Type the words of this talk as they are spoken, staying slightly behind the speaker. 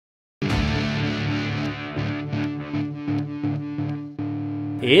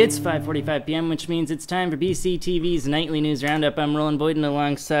It's 5:45 p.m., which means it's time for BCTV's Nightly News Roundup. I'm Roland Boyden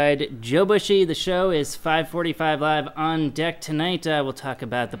alongside Joe Bushy. The show is 5:45 Live. On deck tonight, we'll talk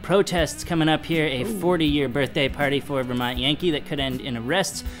about the protests coming up here, a 40-year birthday party for a Vermont Yankee that could end in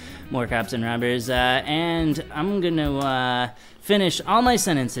arrests, more cops and robbers, and I'm going to finish all my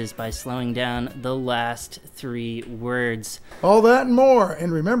sentences by slowing down the last three words. All that and more.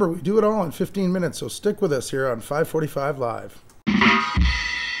 And remember, we do it all in 15 minutes, so stick with us here on 5:45 Live.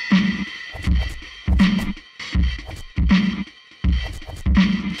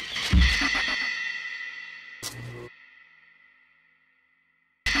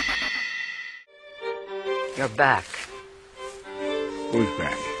 You're back. Who's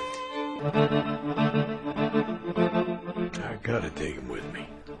back? I gotta take him with me.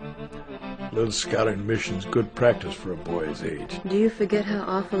 Little scouting mission's good practice for a boy his age. Do you forget how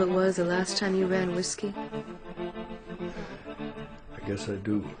awful it was the last time you ran whiskey? I guess I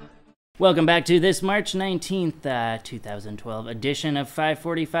do. Welcome back to this March 19th, 2012 edition of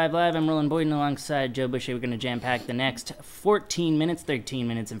 5:45 Live. I'm Roland Boyden alongside Joe Bushy. We're going to jam-pack the next 13 minutes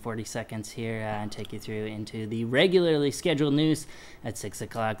and 40 seconds here and take you through into the regularly scheduled news at 6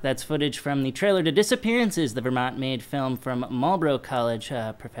 o'clock. That's footage from the trailer to Disappearances, the Vermont-made film from Marlborough College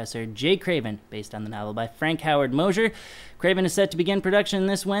professor Jay Craven, based on the novel by Frank Howard Mosier. Craven is set to begin production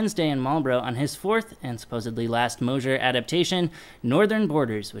this Wednesday in Marlborough on his fourth and supposedly last Mosier adaptation, Northern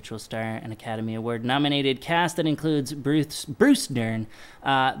Borders, which will star an Academy Award-nominated cast that includes Bruce Dern,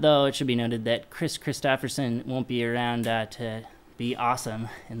 though it should be noted that Chris Christopherson won't be around to be awesome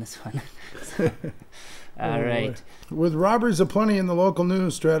in this one. All right. With robberies aplenty in the local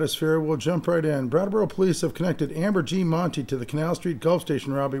news stratosphere, we'll jump right in. Brattleboro police have connected Amber G. Monty to the Canal Street Gulf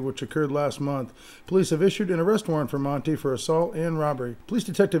Station robbery, which occurred last month. Police have issued an arrest warrant for Monty for assault and robbery. Police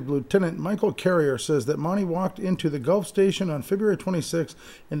Detective Lieutenant Michael Carrier says that Monty walked into the Gulf Station on February 26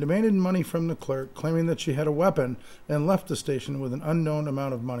 and demanded money from the clerk, claiming that she had a weapon, and left the station with an unknown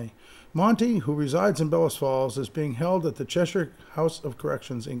amount of money. Monty, who resides in Bellows Falls, is being held at the Cheshire House of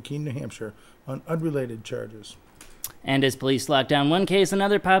Corrections in Keene, New Hampshire, on unrelated charges. And as police lock down one case,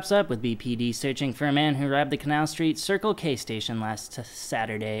 another pops up, with BPD searching for a man who robbed the Canal Street Circle K station last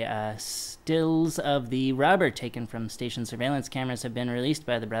Saturday. Stills of the robber taken from station surveillance cameras have been released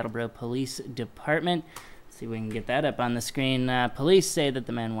by the Brattleboro Police Department. Let's see if we can get that up on the screen. Police say that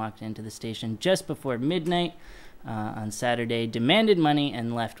the man walked into the station just before midnight on Saturday, demanded money,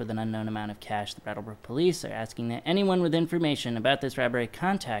 and left with an unknown amount of cash. The Brattleboro Police are asking that anyone with information about this robbery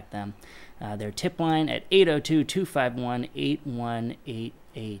contact them. Their tip line at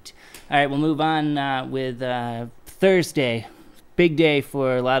 802-251-8188. All right, we'll move on with Thursday. Big day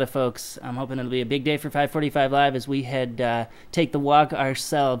for a lot of folks. I'm hoping it'll be a big day for 5:45 Live as we take the walk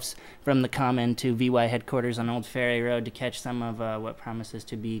ourselves from the Common to VY headquarters on Old Ferry Road to catch some of what promises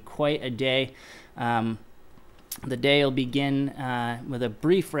to be quite a day. The day will begin with a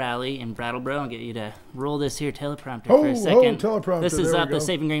brief rally in Brattleboro. I'll get you to roll this here teleprompter for a second. Teleprompter. This is up the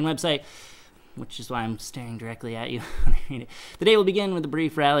Safe and Green website, which is why I'm staring directly at you when I read it. The day will begin with a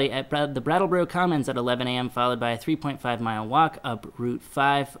brief rally at the Brattleboro Commons at 11 a.m., followed by a 3.5-mile walk up Route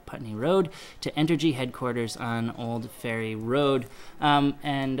 5, Putney Road, to Entergy headquarters on Old Ferry Road.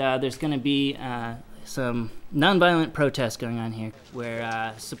 There's going to be some nonviolent protests going on here,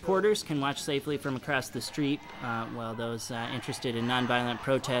 where supporters can watch safely from across the street, while those interested in nonviolent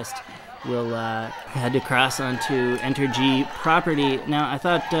protest will head across onto Entergy property. Now, I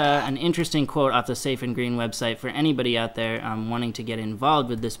thought an interesting quote off the Safe and Green website for anybody out there wanting to get involved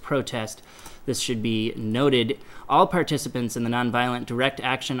with this protest. This should be noted. All participants in the nonviolent direct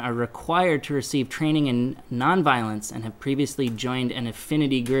action are required to receive training in nonviolence and have previously joined an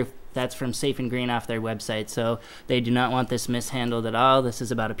affinity group. That's from Safe and Green off their website, so they do not want this mishandled at all. This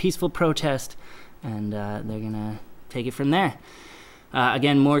is about a peaceful protest, and they're going to take it from there.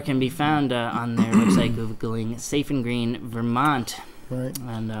 Again, more can be found on their website, Googling Safe and Green Vermont. Right.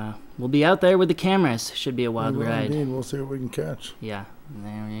 And we'll be out there with the cameras. Should be a wild ride. Indeed. We'll see what we can catch. Yeah,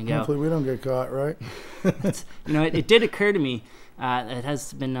 there you go. Hopefully we don't get caught, right? It did occur to me. It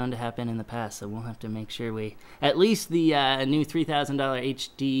has been known to happen in the past, so we'll have to make sure at least the new $3,000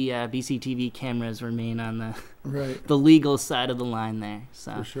 HD BCTV cameras remain on the legal side of the line there.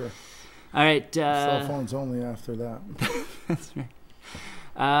 So. For sure. All right. Cell phones only after that. That's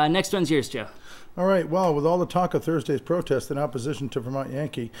right. Next one's yours, Joe. All right, well, with all the talk of Thursday's protest in opposition to Vermont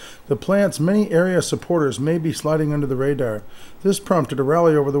Yankee, the plant's many area supporters may be sliding under the radar. This prompted a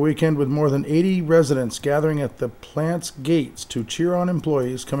rally over the weekend with more than 80 residents gathering at the plant's gates to cheer on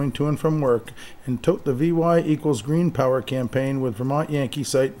employees coming to and from work and tote the VY equals Green Power campaign, with Vermont Yankee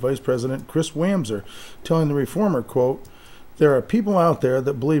site Vice President Chris Wamser telling the Reformer, quote, There are people out there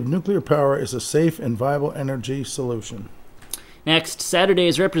that believe nuclear power is a safe and viable energy solution. Next,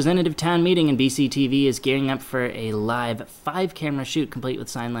 Saturday's representative town meeting in BCTV is gearing up for a live 5-camera shoot complete with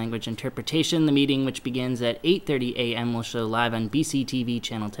sign language interpretation. The meeting, which begins at 8:30 a.m., will show live on BCTV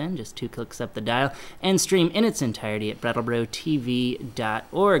Channel 10, just 2 clicks up the dial, and stream in its entirety at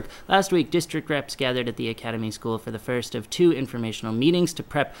BrattleboroTV.org. Last week, district reps gathered at the Academy School for the first of 2 informational meetings to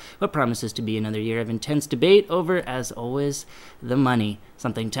prep what promises to be another year of intense debate over, as always, the money.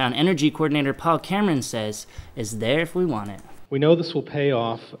 Something Town Energy Coordinator Paul Cameron says is there if we want it. We know this will pay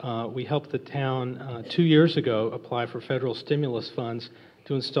off. We helped the town 2 years ago apply for federal stimulus funds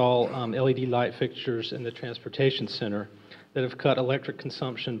to install LED light fixtures in the transportation center that have cut electric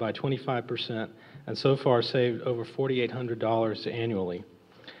consumption by 25% and so far saved over $4,800 annually.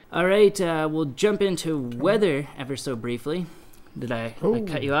 All right, we'll jump into weather ever so briefly. Did I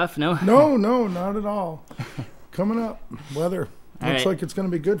cut you off? No? No, not at all. Coming up, weather. All Looks right. like it's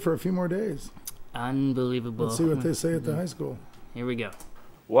going to be good for a few more days. Unbelievable. Let's see what they say at the high school. Here we go.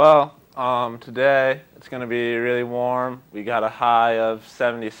 Well, today it's going to be really warm. We got a high of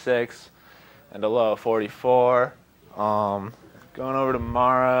 76 and a low of 44. Going over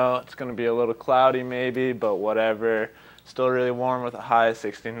tomorrow, it's going to be a little cloudy maybe, but whatever. Still really warm with a high of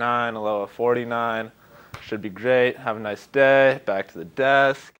 69, a low of 49. Should be great. Have a nice day. Back to the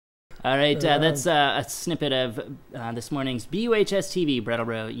desk. All right, that's a snippet of this morning's BUHS-TV,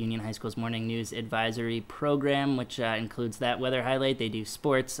 Brattleboro Union High School's morning news advisory program, which includes that weather highlight. They do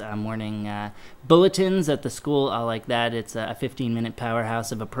sports, morning bulletins at the school, all like that. It's a 15-minute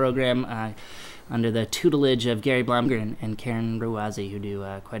powerhouse of a program under the tutelage of Gary Blomgren and Karen Ruwazi, who do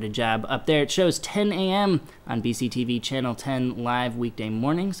quite a job up there. It shows 10 a.m. on BCTV Channel 10 live weekday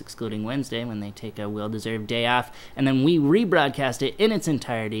mornings, excluding Wednesday when they take a well-deserved day off. And then we rebroadcast it in its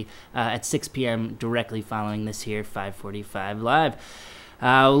entirety at 6 p.m. directly following this here 5:45 live.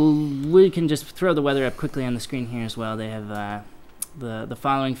 We can just throw the weather up quickly on the screen here as well. They have the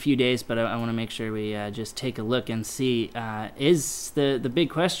following few days, but I want to make sure we just take a look and see. Is the big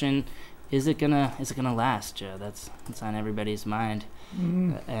question... Is it gonna last, Joe? That's on everybody's mind,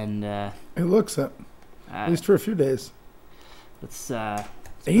 and It looks it. At least for a few days. It's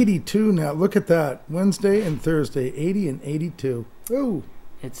 82 now. Look at that. Wednesday and Thursday, 80 and 82. Ooh.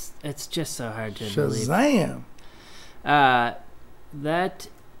 it's just so hard to believe. Shazam. That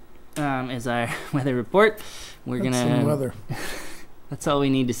is our weather report. That's some weather. That's all we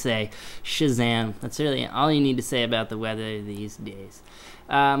need to say. Shazam. That's really all you need to say about the weather these days.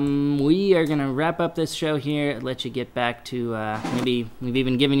 We are going to wrap up this show here, let you get back to, maybe we've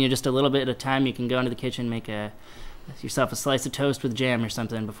even given you just a little bit of time. You can go into the kitchen, make yourself a slice of toast with jam or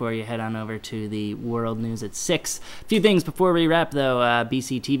something before you head on over to the World News at 6. A few things before we wrap, though.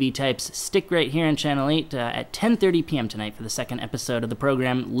 BCTV types, stick right here on Channel 8 at 10:30 p.m. tonight for the second episode of the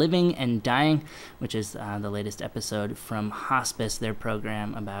program Living and Dying, which is the latest episode from Hospice, their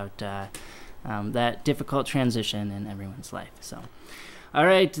program about that difficult transition in everyone's life. So, all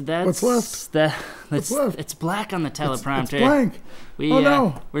right, that's what's left. What's left? It's black on the teleprompter. It's blank.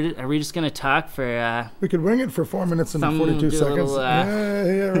 No. Are we just gonna talk for? We could wing it for 4 minutes and 42 seconds.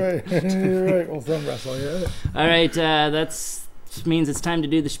 Yeah, right. You're right. Well, thumb wrestle. Yeah. All right, that's means it's time to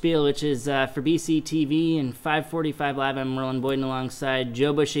do the spiel, which is for BCTV and 5:45 live. I'm Merlin Boyden alongside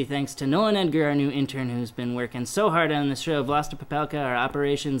Joe Bushy. Thanks to Nolan Edgar, our new intern, who's been working so hard on the show. Vlasta Popelka, our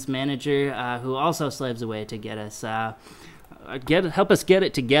operations manager, who also slaves away to get us. Help us get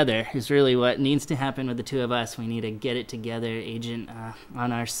it together is really what needs to happen with the two of us. We need a get it together agent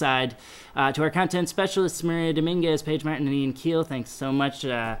on our side. To our content specialists, Maria Dominguez, Paige Martin, and Ian Keel, thanks so much.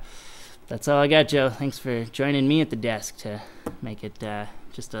 That's all I got, Joe. Thanks for joining me at the desk to make it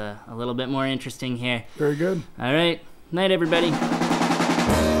just a little bit more interesting here. Very good. All right. Night, everybody.